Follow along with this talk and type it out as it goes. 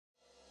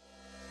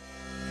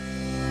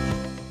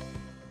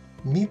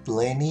Meet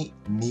Lenni,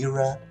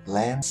 Mira,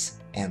 Lance,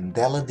 and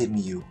Della the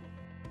Mule.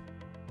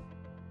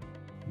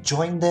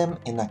 Join them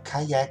in a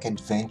kayak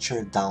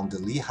adventure down the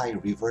Lehigh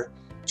River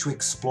to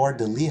explore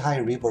the Lehigh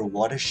River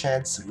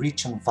Watershed's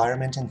rich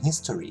environment and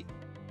history.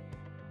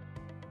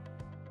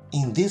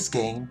 In this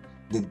game,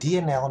 the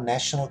DNL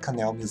National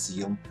Canal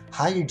Museum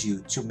hired you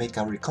to make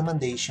a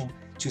recommendation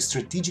to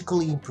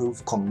strategically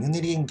improve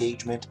community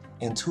engagement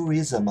and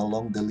tourism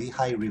along the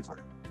Lehigh River.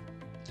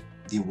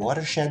 The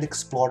Watershed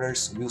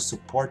Explorers will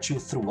support you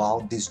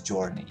throughout this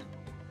journey.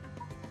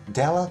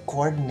 Della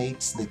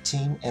coordinates the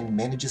team and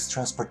manages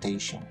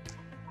transportation.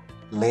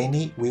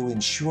 Lenni will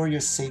ensure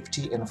your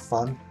safety and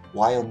fun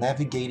while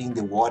navigating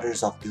the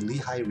waters of the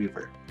Lehigh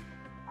River.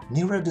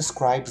 Mira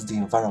describes the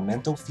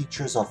environmental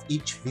features of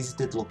each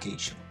visited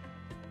location.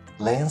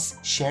 Lance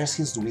shares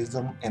his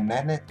wisdom and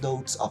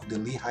anecdotes of the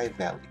Lehigh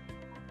Valley.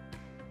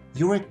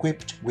 You're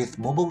equipped with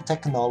mobile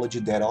technology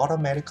that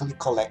automatically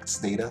collects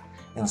data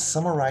and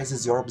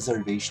summarizes your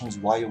observations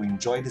while you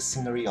enjoy the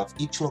scenery of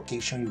each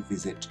location you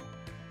visit.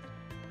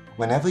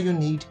 Whenever you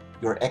need,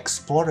 your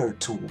Explorer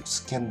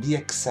tools can be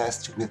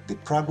accessed with the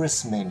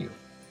Progress menu.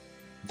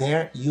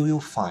 There you will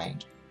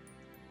find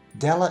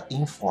Della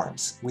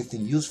informs with the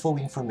useful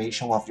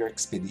information of your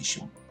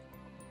expedition.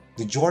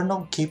 The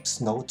journal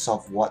keeps notes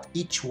of what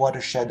each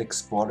watershed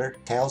explorer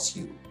tells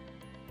you.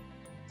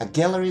 A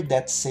gallery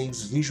that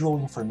saves visual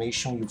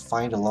information you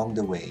find along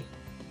the way.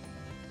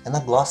 And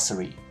a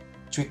glossary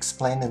to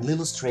explain and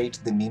illustrate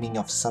the meaning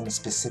of some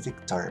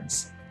specific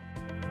terms.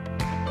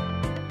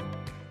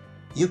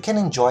 You can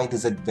enjoy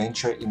this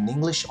adventure in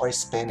English or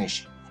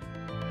Spanish,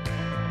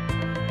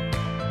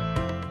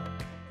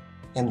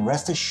 and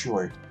rest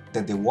assured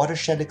that the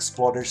Watershed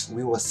Explorers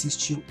will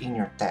assist you in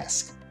your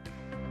task.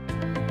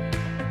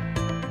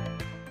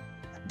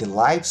 The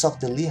lives of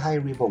the Lehigh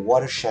River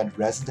Watershed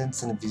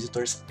residents and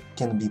visitors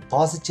can be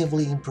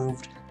positively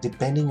improved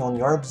depending on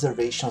your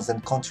observations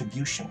and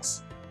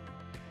contributions.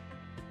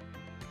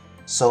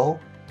 So,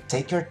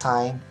 take your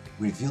time,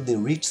 review the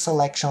rich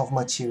selection of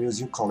materials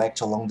you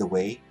collect along the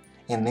way,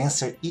 and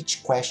answer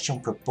each question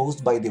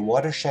proposed by the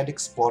Watershed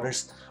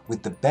Explorers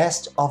with the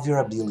best of your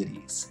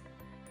abilities.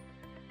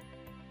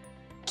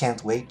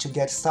 Can't wait to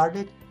get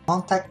started?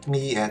 Contact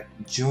me at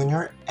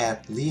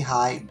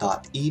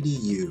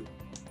junior@lehigh.edu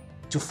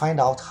to find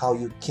out how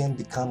you can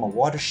become a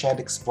Watershed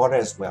Explorer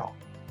as well.